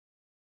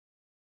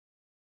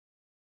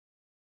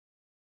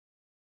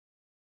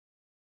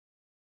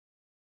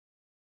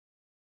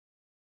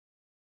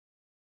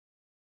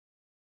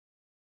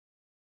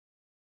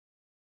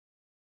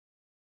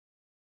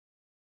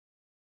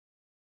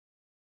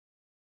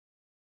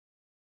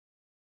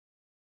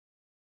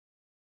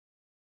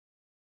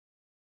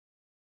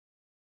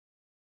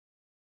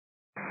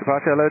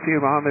Departure hello to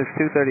you, Bahamas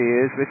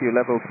 230 is with you,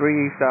 level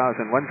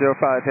 3,000, 105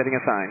 heading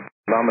assigned.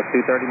 Bahamas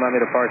 230, Miami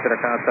departure at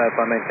contact,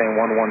 I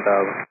maintain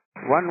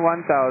 11,000.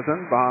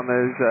 11,000,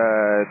 Bahamas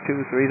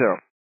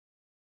 230.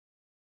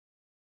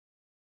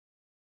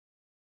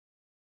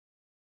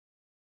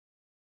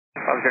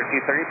 Bahamas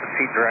 230,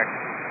 proceed direct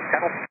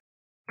kettle.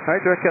 Alright,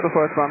 direct kettle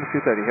for us, Bahamas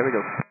 230, here we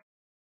go.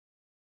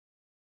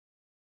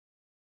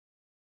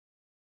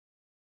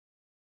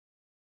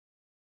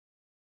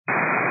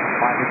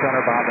 Miami Center,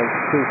 Bahamas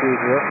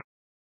 230.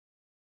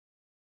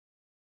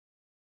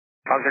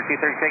 Bahamas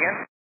 230, say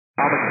again?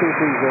 Bahamas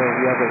 230,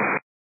 we have a...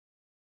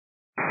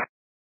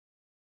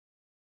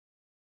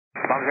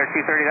 Bahamas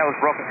 230, that was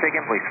broken, say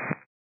again, please.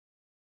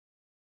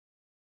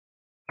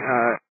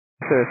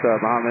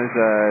 Bahamas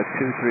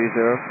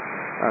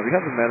 230. We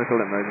have a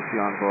medical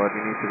emergency on board.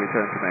 We need to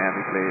return to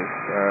Miami, please.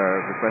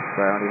 Request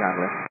priority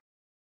handler.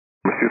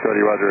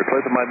 230, roger.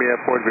 Close to Miami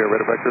Airport via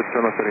Red Vector,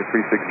 turn on setting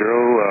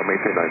 360,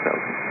 maintain 9,000.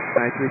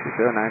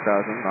 360,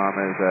 9,000,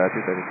 Bahamas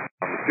 230.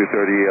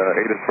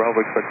 230, 8 is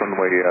Bravo, expect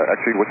runway,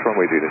 actually, which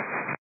runway do you need?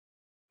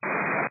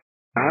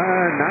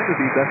 9 would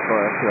be best for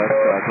us,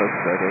 that's close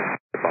to 30.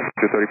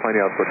 230,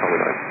 finding out, switch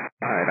runway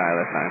 9. Alright,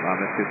 ILS 9,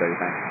 Bahamas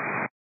 230, thanks.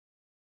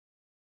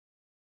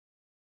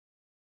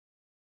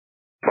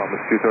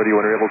 Bahamas 230,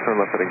 when you're able, turn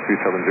left heading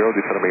 270,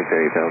 descend and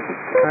maintain 8,000.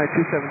 Alright,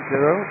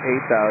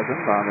 270,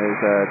 8,000, Bahamas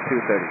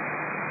 230.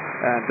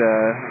 And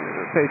the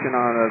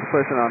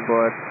person on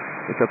board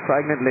is a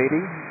pregnant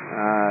lady.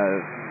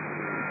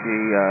 She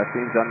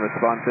seems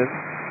unresponsive.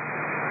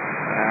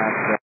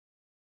 And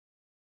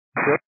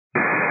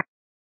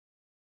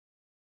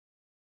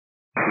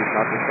she's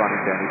not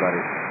responding to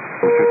anybody.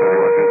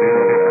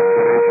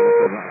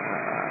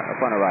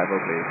 Upon arrival,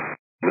 please.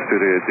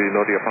 Mr. Do you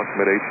know the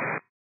approximate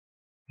age?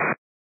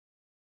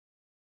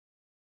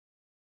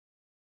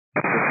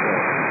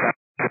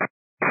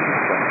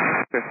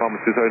 Okay,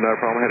 Bahamas 230, no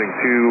problem. Heading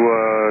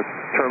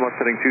turn left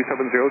heading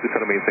 270,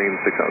 descend and maintain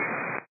 6,000.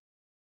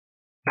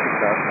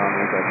 6,000,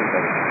 Bahamas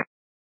 230.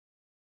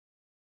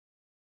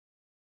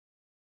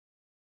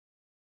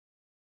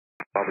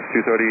 Bahamas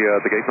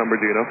 230, the gate number,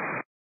 do you know?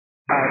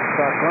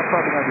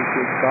 Crossing RDC,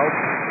 Gulf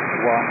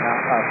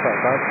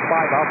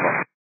 5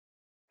 Alpha.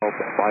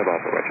 Okay, 5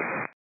 Alpha,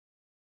 roger.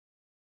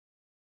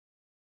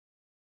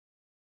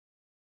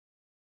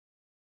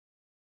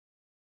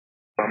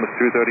 Bahamas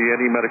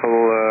 230, any medical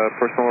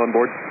personnel on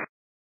board?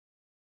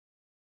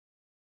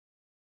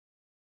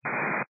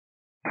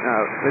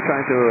 We're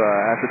trying to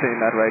ascertain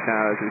that right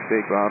now as we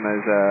speak,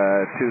 Bahamas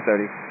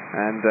 230.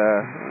 And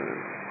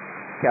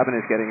cabin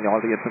is getting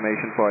all the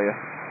information for you.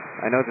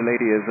 I know the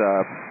lady is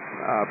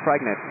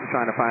pregnant. We're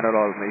trying to find out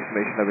all the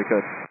information that we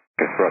could.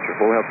 Okay, roger.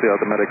 We'll have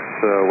the medics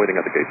waiting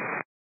at the gate.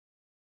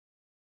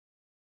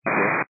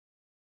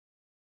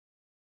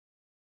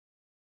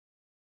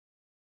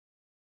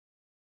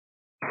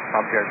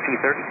 Bahamas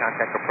 230,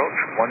 contact approach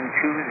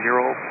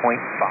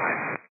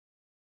 120.5.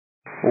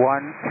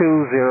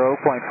 120.5,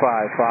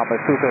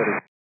 Bahamas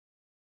 230.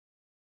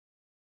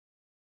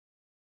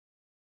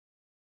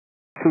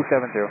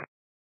 270.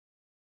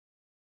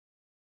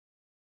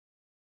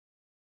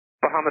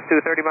 Bahamas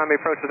 230, Miami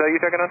approach, is that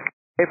you checking on?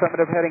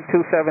 Affirmative, heading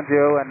 270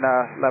 and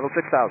level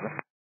 6,000.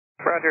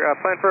 Roger,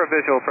 plan for a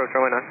visual approach,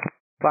 runway 9.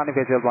 Planning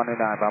visual 109,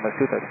 Bahamas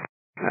 230.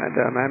 And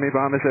Miami,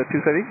 Bahamas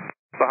 230.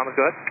 Bahamas,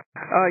 go ahead.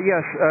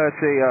 Yes,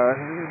 it's a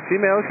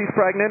female. She's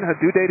pregnant. Her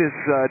due date is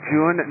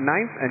June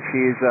 9th, and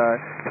she's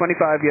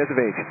 25 years of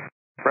age.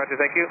 Roger,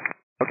 thank you.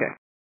 Okay.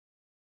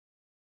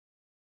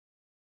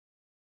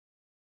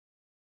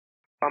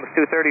 Bahamas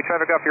 230,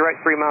 traffic off your right,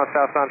 3 miles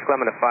southbound,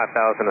 Clement at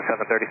 5,000 to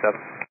 737.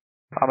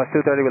 Bahamas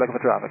 230, we're looking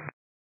for traffic.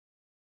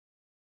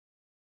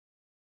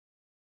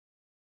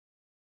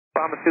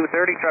 Bahamas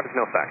 230, traffic's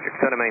no factor.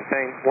 Set to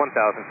maintain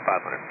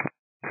 1,500.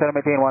 Set to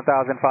maintain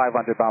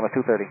 1,500, Bahamas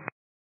 230.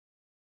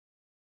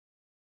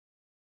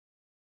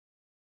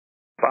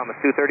 Bahamas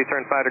 230,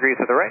 turn 5 degrees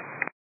to the right.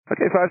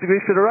 Okay, 5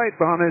 degrees to the right,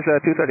 Bahamas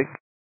 230.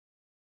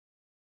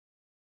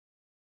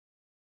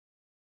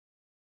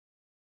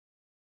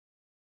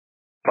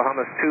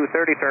 Bahamas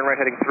 230, turn right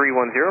heading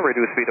 310,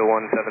 reduce speed to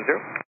 170.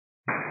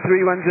 310,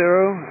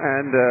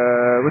 and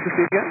what's the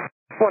speed again?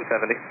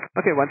 170.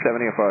 Okay,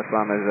 170 for us,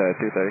 Bahamas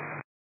 230.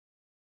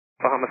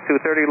 Bahamas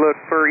 230, look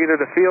for either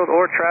the field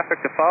or traffic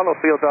to follow.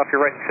 Field's off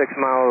your right 6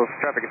 miles,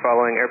 traffic is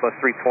following Airbus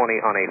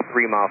 320 on a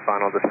 3-mile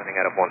final, descending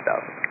out of 1,000.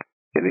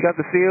 Okay, we got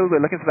the field, we're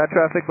looking for that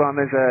traffic,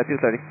 Bahamas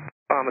 230.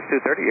 Bahamas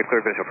 230, you're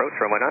clear visual approach,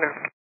 runway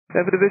 9er.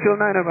 Then for the visual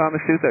 9er,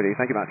 Bahamas 230,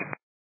 thank you much.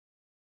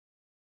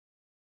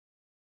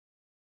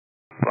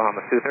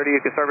 Bahamas 230,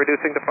 you can start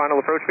reducing the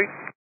final approach speed.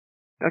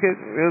 Okay,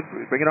 we'll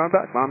bring it on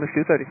back, Bahamas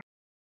 230.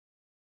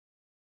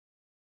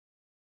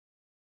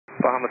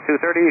 Bahamas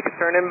 230, you can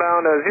turn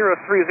inbound 030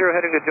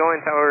 heading to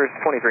join towers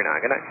 23.9,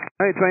 good night.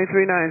 Alright,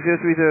 23.9,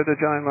 030 to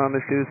join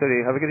Bahamas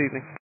 230, have a good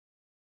evening.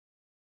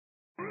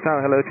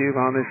 Tower, hello to you,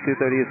 Bahamas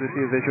 230 is with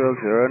you, visual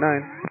 09.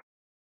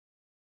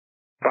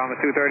 Bahamas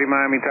 230,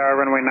 Miami Tower,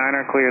 runway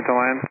 9er, clear to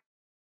land.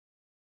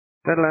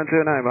 Land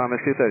 09,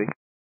 Bahamas 230.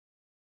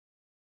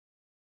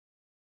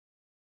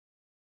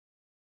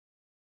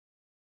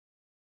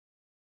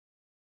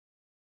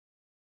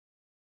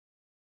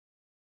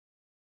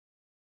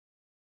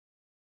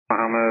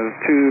 Bahamas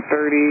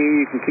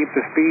 230, you can keep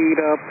the speed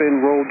up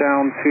and roll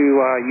down to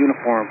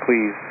uniform,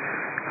 please.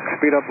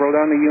 Speed up, roll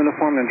down to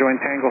uniform, and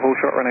join Tango, hold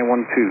short runway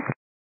 12.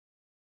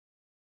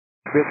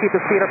 We'll keep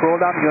the speed up,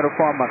 roll down to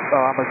uniform,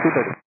 Bahamas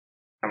 230.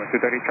 Bahamas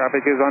 230,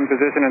 traffic is on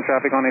position and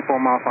traffic on a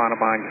 4-mile final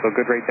behind you, so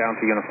good rate down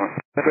to uniform.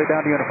 Good rate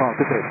down to uniform,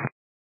 230.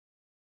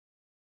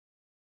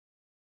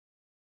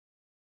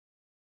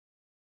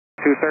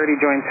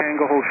 230, join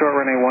Tango, hold short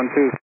runway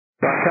 12.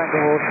 Join Tango,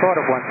 hold short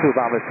of 12,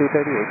 Bahamas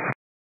 238.